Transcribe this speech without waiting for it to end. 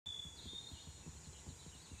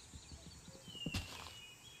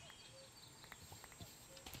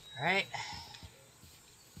Alright.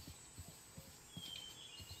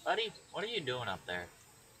 Buddy, what are you doing up there?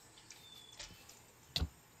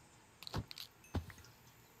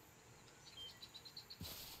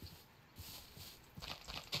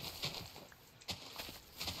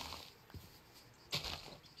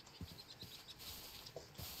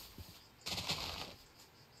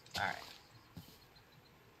 Alright.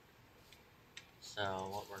 So,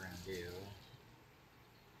 what we're gonna do...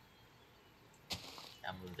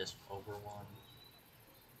 I'll move this over one.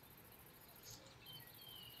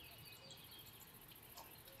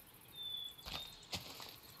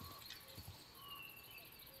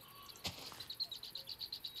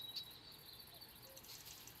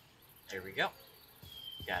 There we go.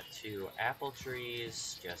 Got 2 apple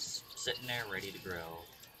trees just sitting there ready to grow.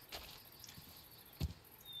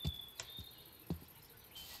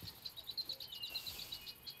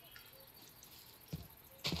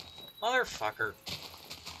 Motherfucker.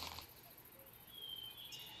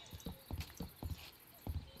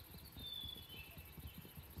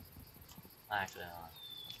 Actually,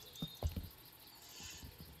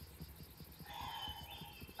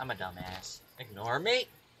 I'm a dumbass. Ignore me.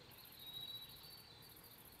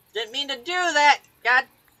 Didn't mean to do that. God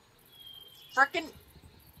frickin'.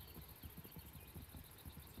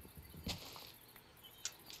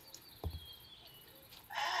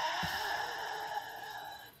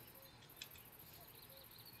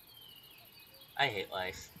 I hate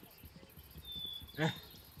life. Because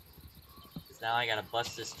now I gotta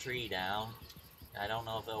bust this tree down. I don't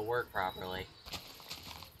know if it'll work properly.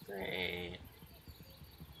 Great.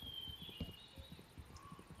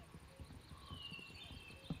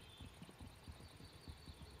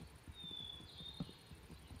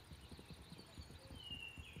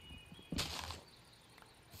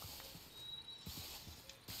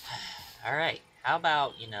 Alright, how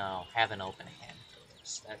about, you know, have an open hand for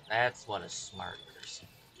this? That's what a smart person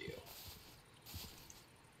would do.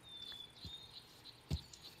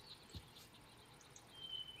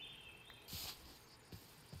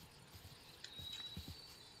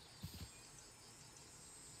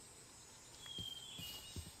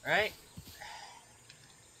 Right?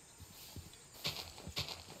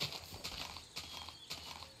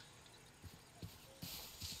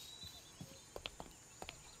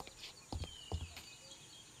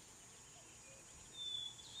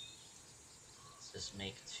 Let's just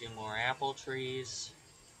make 2 more apple trees.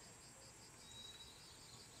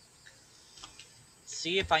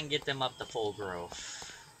 See if I can get them up to full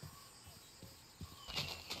growth.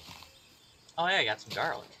 Oh yeah, I got some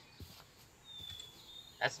garlic.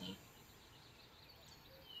 That's neat.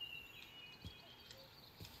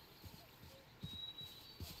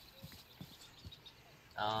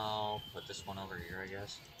 I'll put this one over here, I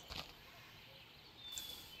guess.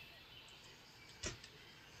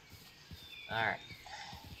 Alright.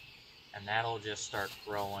 And that'll just start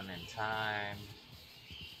growing in time.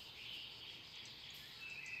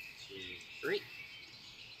 2, 3.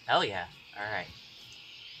 Hell yeah. Alright.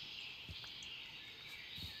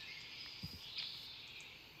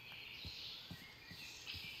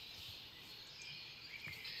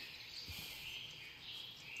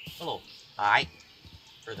 A little high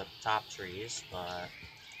for the top trees, but...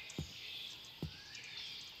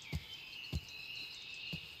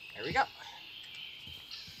 There we go.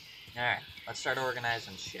 Alright, let's start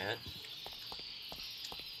organizing shit.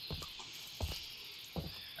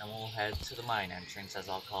 And we'll head to the mine entrance, as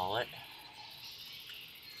I'll call it.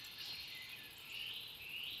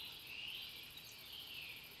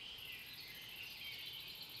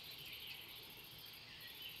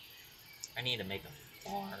 I need to make a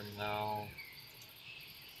farm, though.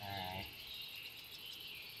 Alright.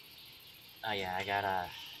 Oh yeah, I gotta...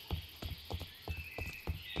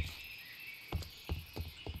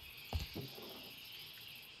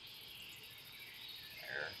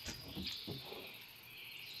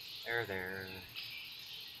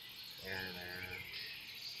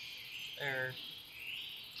 There.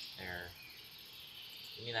 There.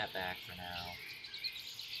 Give me that back for now.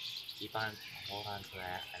 Keep on, hold on to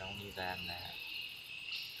that. I don't need that and that.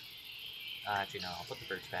 Actually, no, I'll put the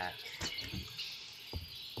birch back.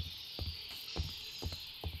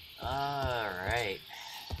 Alright.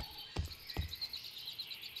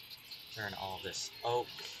 Turn all this oak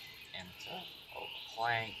into oak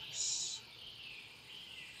planks.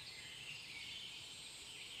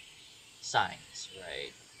 Signs,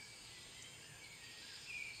 right.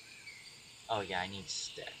 Oh yeah, I need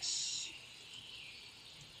sticks.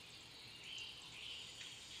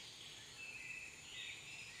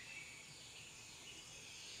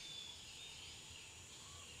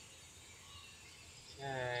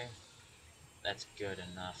 Okay. that's good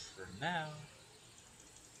enough for now.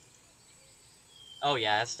 Oh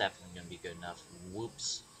yeah, that's definitely gonna be good enough.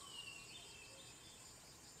 Whoops.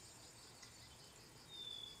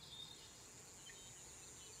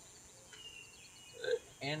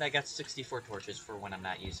 And I got 64 torches for when I'm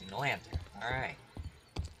not using the lantern. Alright.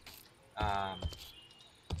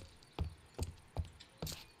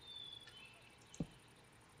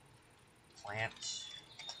 Plant.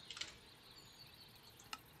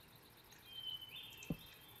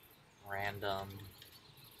 Random.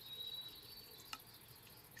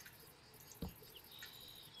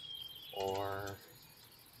 Or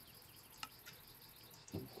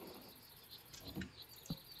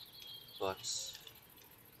books.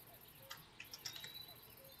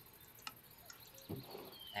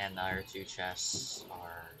 And our two chests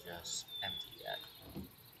are just empty yet.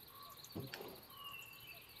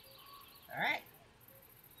 Alright.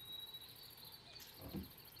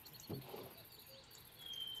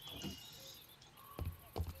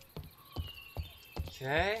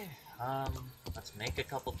 Okay, let's make a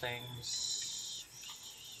couple things.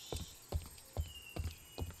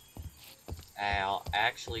 I'll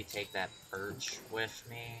actually take that birch with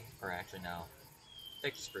me, or actually no,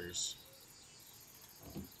 take the spruce.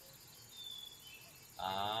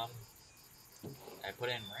 I put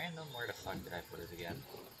in random, where the fuck did I put it again?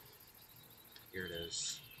 Here it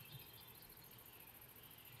is.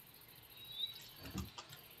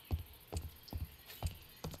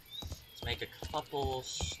 Let's make a couple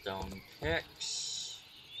stone picks.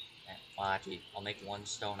 And, well, actually, I'll make one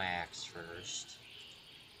stone axe first.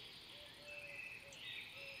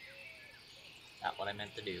 Not what I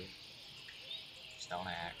meant to do. Stone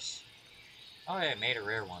axe. Oh, yeah, I made a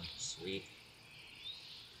rare one. Sweet.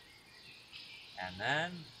 And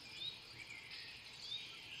then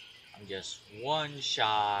I'm just one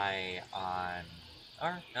shy on...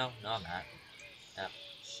 Or, no, I'm not. Oh,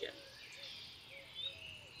 shit.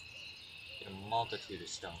 Get a multitude of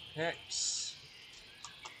stone picks.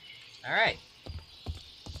 Alright.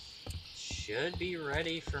 Should be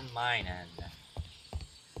ready for mining.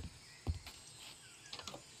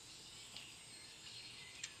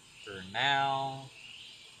 For now...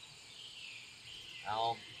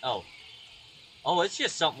 Oh. Oh, it's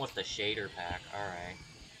just something with the shader pack. Alright.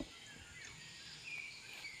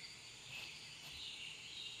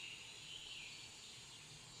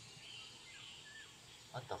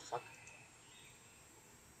 What the fuck?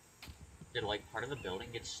 Did, like, part of the building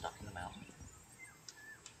get stuck in the mountain?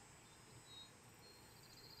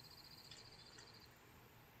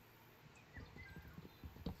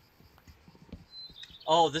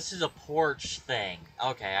 Oh, this is a porch thing.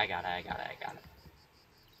 Okay, I got it.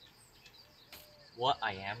 What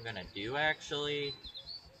I am gonna do, actually,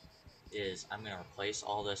 is I'm gonna replace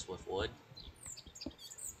all this with wood.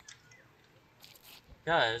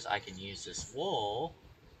 Because I can use this wool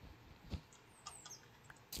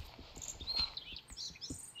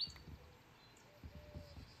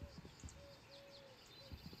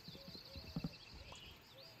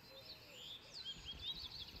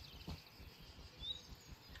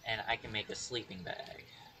and I can make a sleeping bag.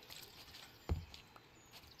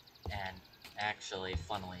 And actually,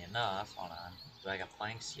 funnily enough, hold on. Do I got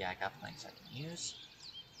planks? Yeah, I got planks I can use.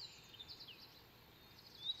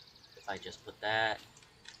 If I just put that...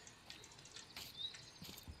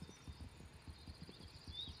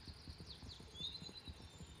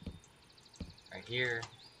 right here.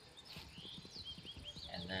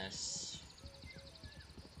 And this...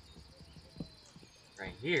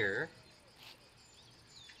 right here.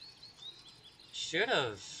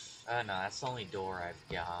 Should've... oh no, that's the only door I've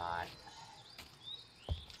got.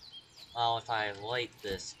 Well, if I light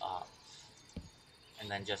this up,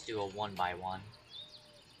 and then just do a 1x1.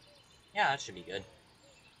 Yeah, that should be good.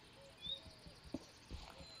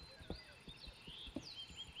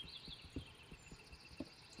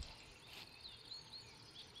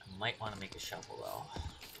 I might want to make a shovel, though.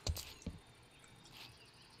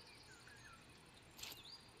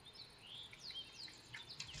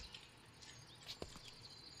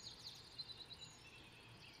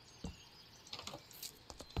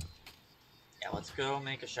 Yeah, let's go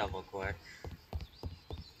make a shovel quick.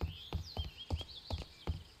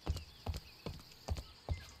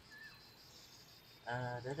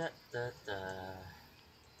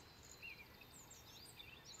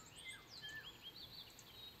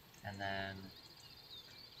 And then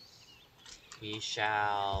we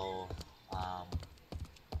shall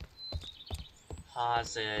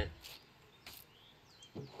deposit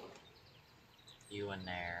you in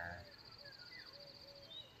there.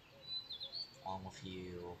 Along with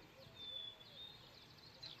you.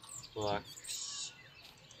 Books.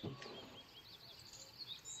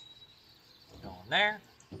 there.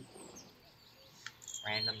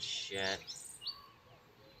 Random shit.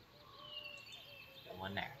 Go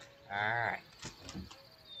in there. Alright.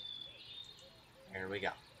 Here we go.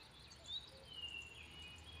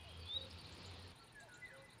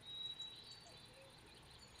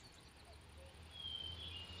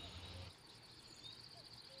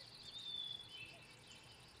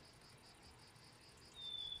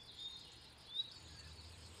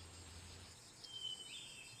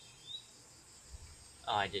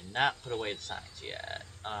 Oh, I did not put away the signs yet.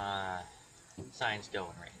 Signs go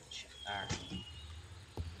in range. Alright.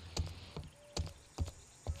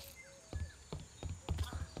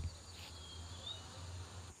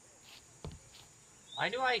 Why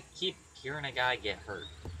do I keep hearing a guy get hurt?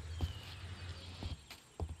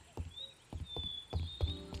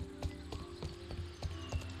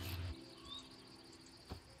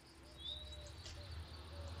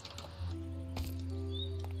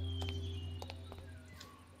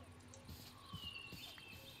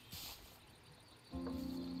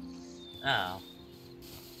 Oh.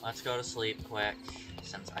 Let's go to sleep quick,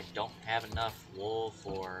 since I don't have enough wool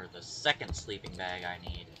for the second sleeping bag I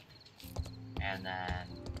need. And then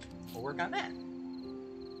we'll work on that.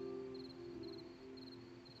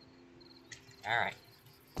 Alright.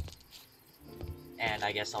 And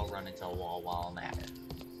I guess I'll run into a wall while I'm at it.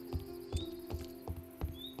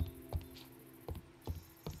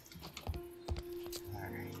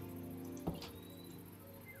 Alright.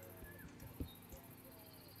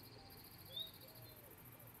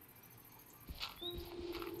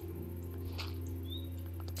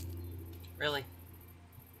 Really?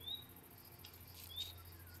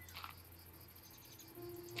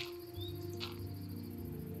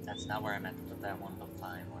 That's not where I meant to put that one, but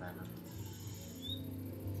fine, whatever.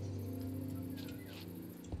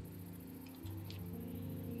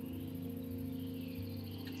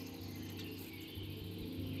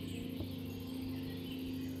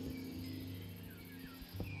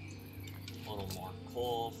 A little more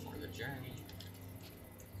coal for the journey.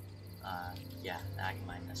 Yeah, I can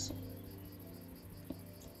mine this.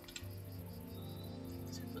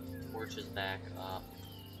 Let's put the torches back up.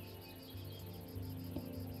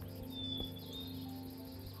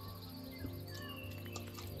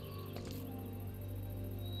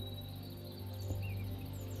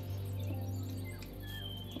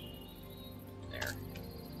 There.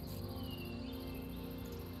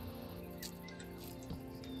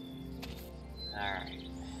 Alright.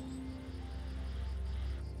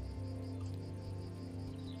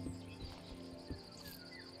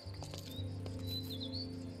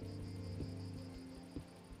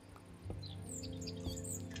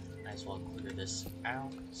 Might as well clear this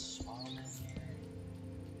out while I'm in here.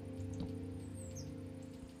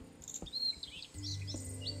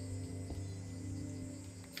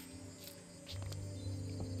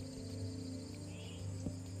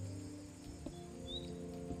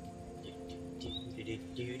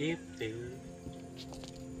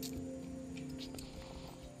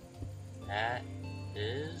 That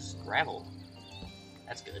is gravel.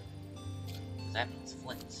 That's good. That means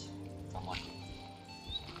flints. I'm lucky.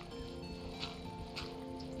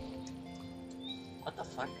 What the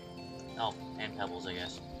fuck? Oh, and pebbles, I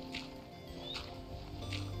guess.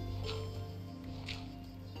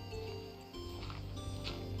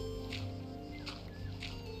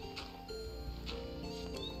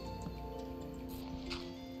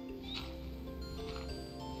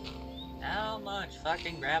 How much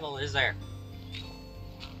fucking gravel is there?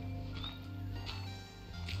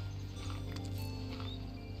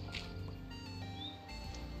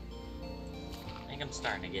 I think I'm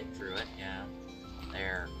starting to get through it, yeah.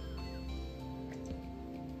 There.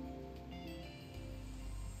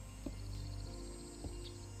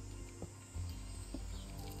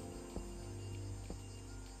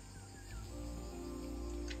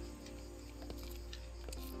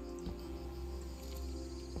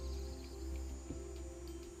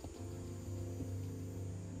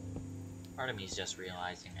 Part of me's just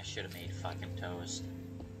realizing I should have made fucking toast.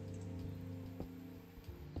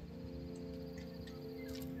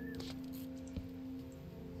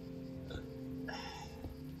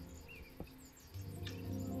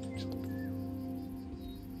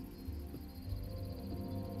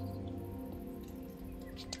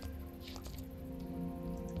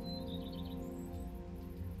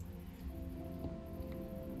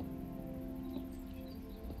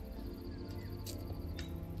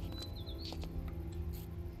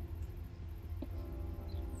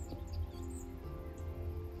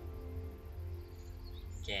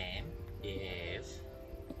 Game, if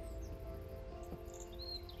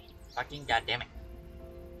fucking goddamn it.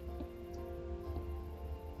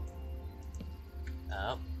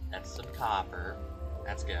 some copper.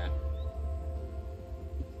 That's good.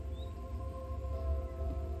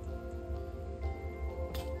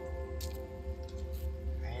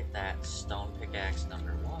 Alright, that stone pickaxe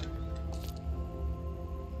number 1.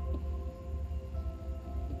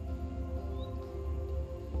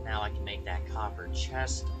 Now I can make that copper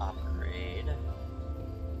chest upgrade.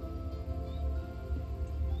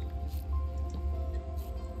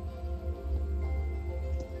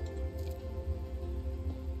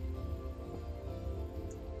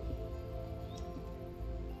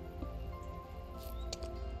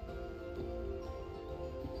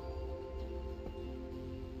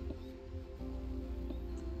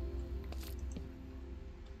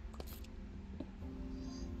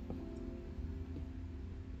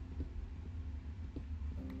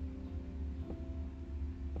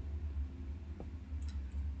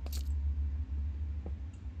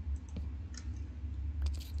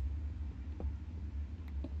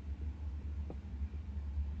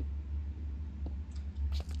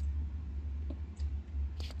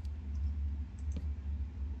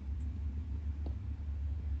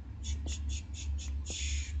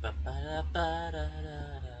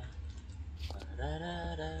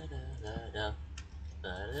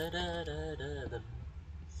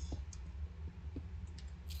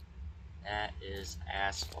 That is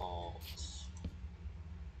asphalt.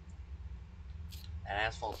 That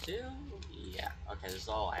asphalt too? Yeah. Okay, this is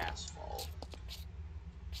all asphalt.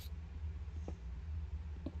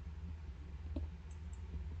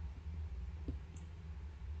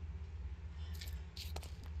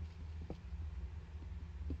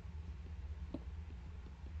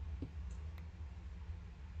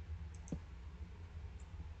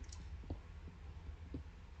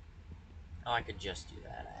 Oh, I could just do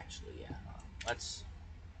that, actually, yeah. Let's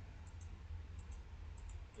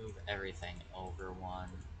move everything over one.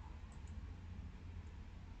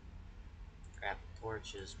 Grab the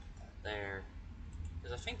torches, put that there.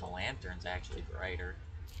 Because I think the lantern's actually brighter.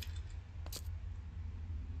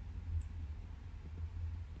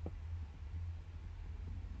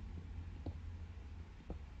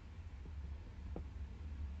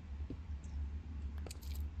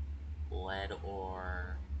 Lead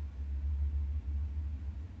ore.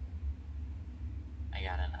 I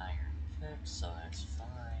got an iron pick, so that's fine.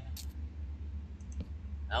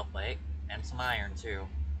 Oh, wait. And some iron, too.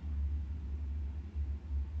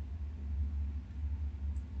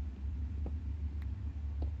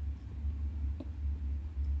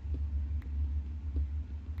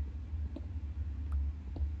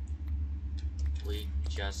 We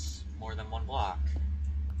just more than one block.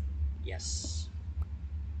 Yes.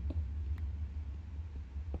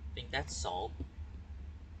 I think that's salt.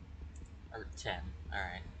 Or 10.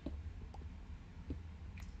 Alright.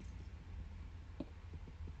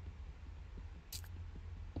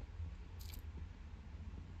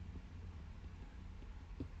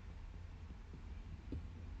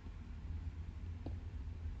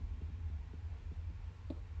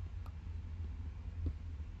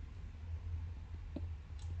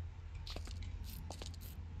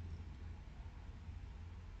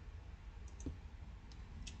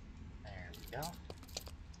 There we go.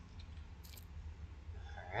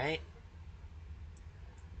 Alright.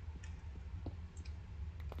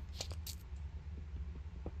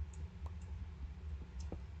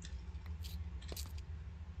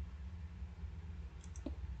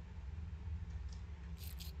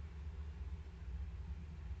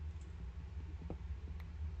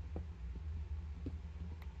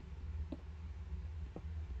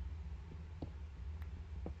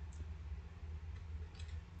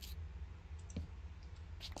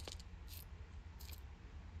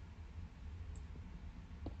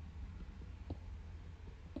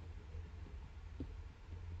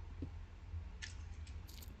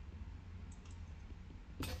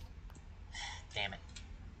 Damn it.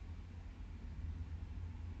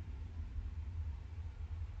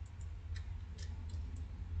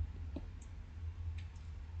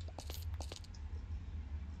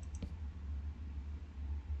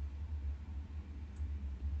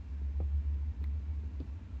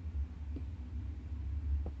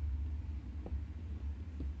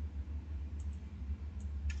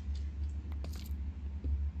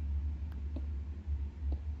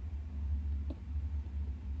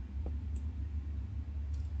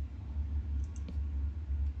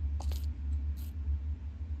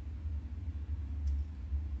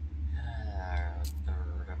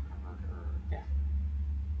 Yeah.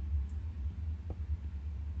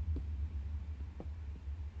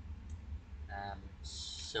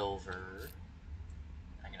 Silver.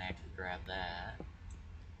 I can actually grab that.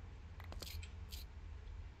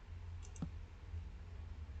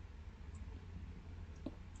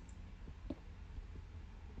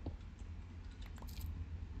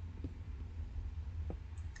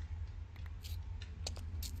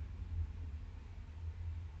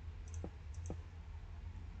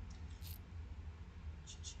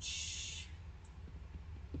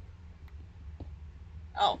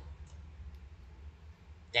 Oh.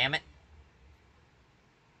 Damn it.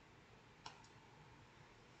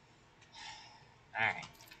 Alright.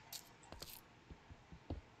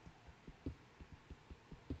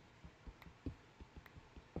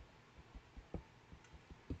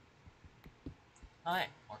 Oh, hey,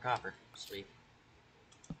 more copper. Sweet.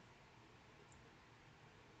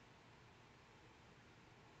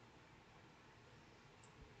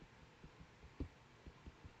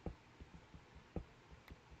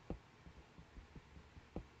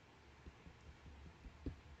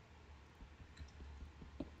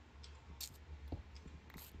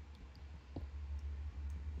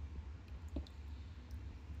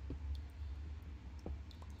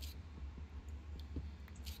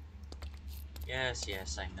 Yes,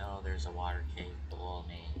 yes, I know there's a water cave below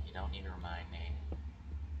me. You don't need to remind me.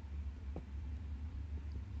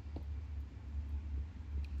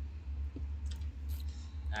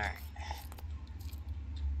 Alright.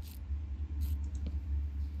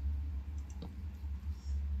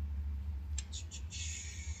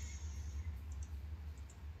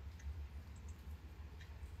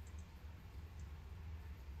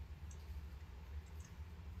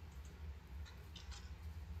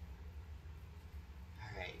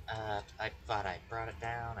 Alright, I thought I brought it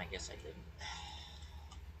down. I guess I didn't.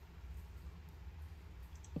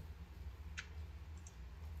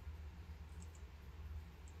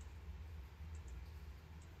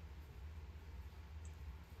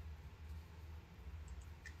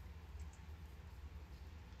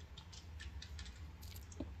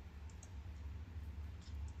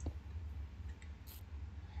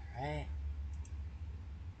 Alright.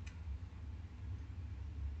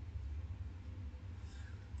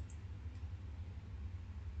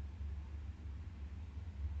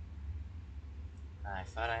 I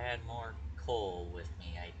thought I had more coal with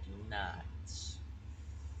me. I do not.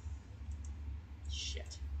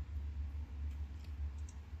 Shit.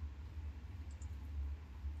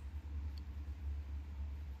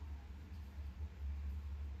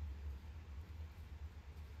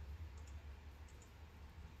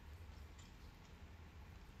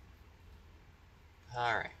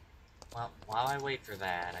 Alright. Well, while I wait for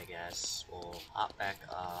that, I guess we'll hop back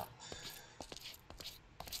up.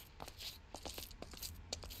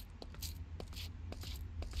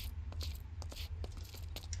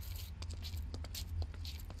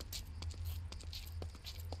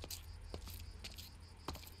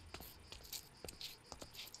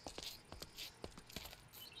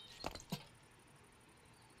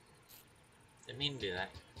 Didn't mean to do that.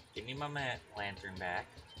 Give me my lantern back.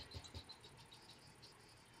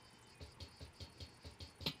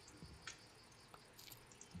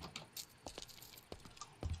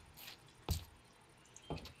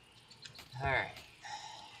 Alright.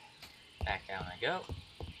 Back down I go.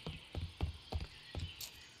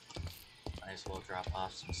 Might as well drop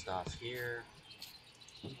off some stuff here.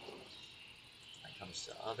 When it comes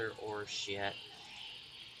to other ore shit.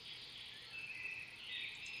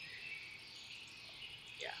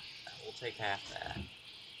 Yeah, we'll take half that.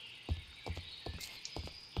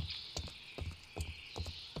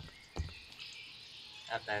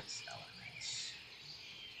 That's nice.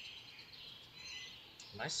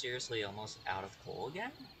 Am I seriously almost out of coal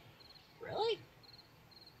again? Really?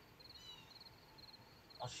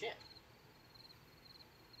 Oh shit.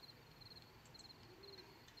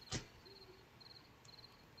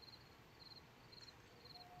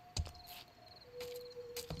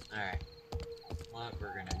 Alright. What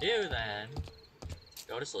we're gonna do then,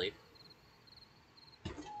 go to sleep.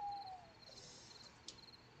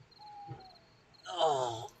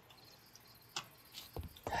 Oh.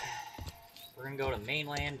 We're gonna go to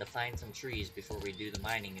mainland to find some trees before we do the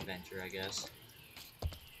mining adventure, I guess.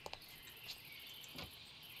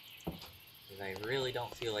 Because I really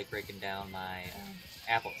don't feel like breaking down my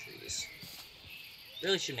apple trees.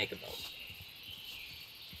 Really should make a boat.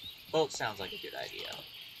 Boat sounds like a good idea.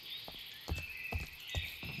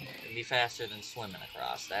 It'd be faster than swimming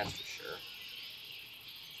across, that's for sure.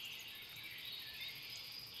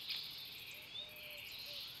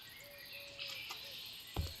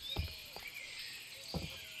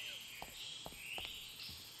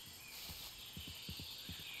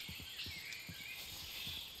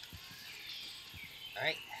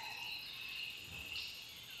 Alright.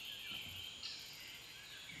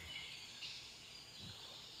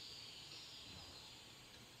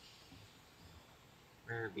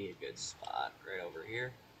 Where would be a good spot? Right over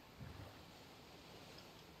here?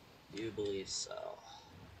 Do believe so.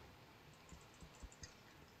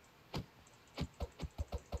 Is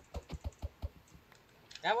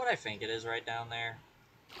that what I think it is right down there?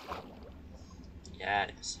 Yeah,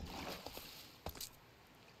 it is.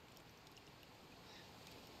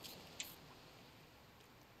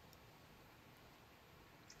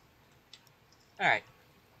 Alright.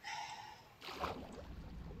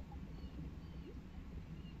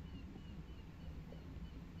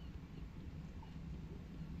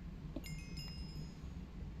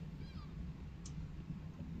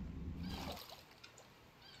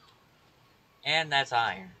 And that's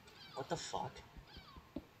iron. What the fuck?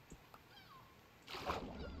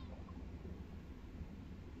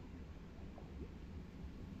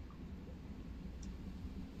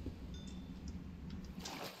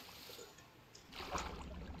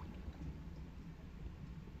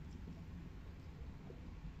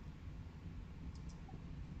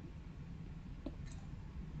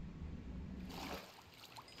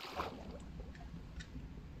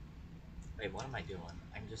 Wait, what am I doing?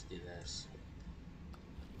 I can just do this.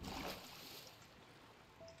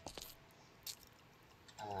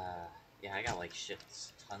 Yeah, I got like shit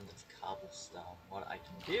tons of cobblestone. What I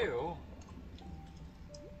can do...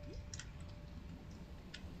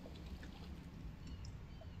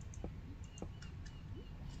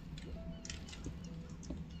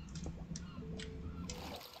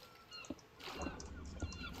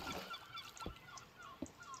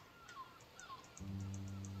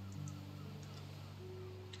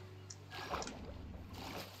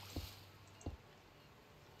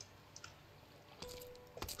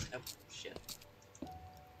 Oh, shit.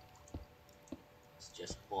 Let's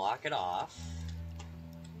just block it off.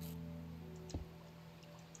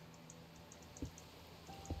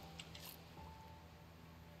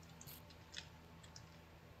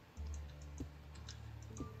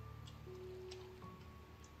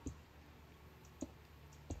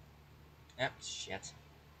 Yep, shit.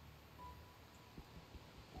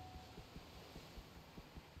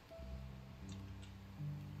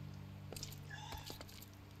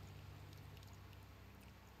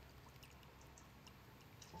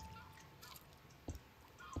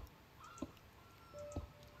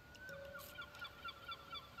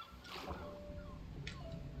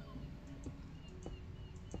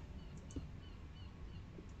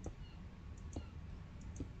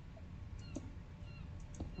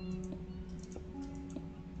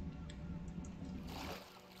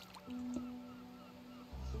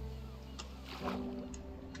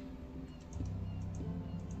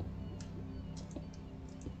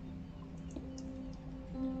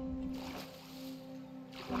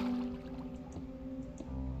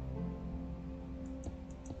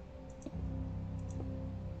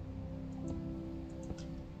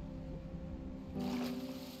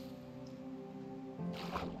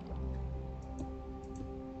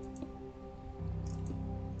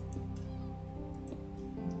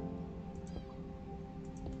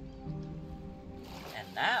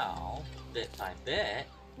 And now, bit by bit,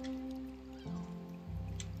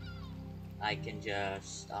 I can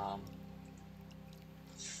just,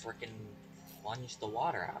 frickin' plunge the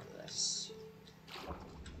water out of this.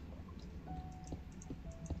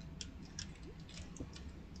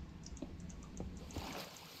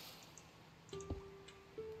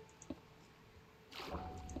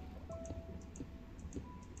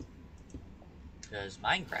 Because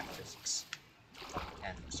Minecraft physics,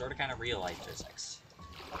 and sort of kind of real life physics.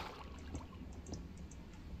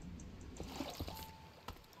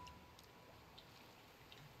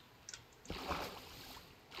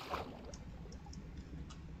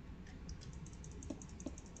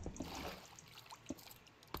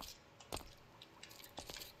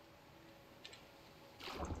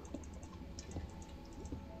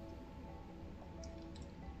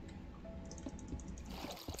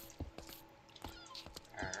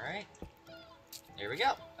 Alright. There we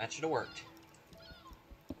go. That should have worked.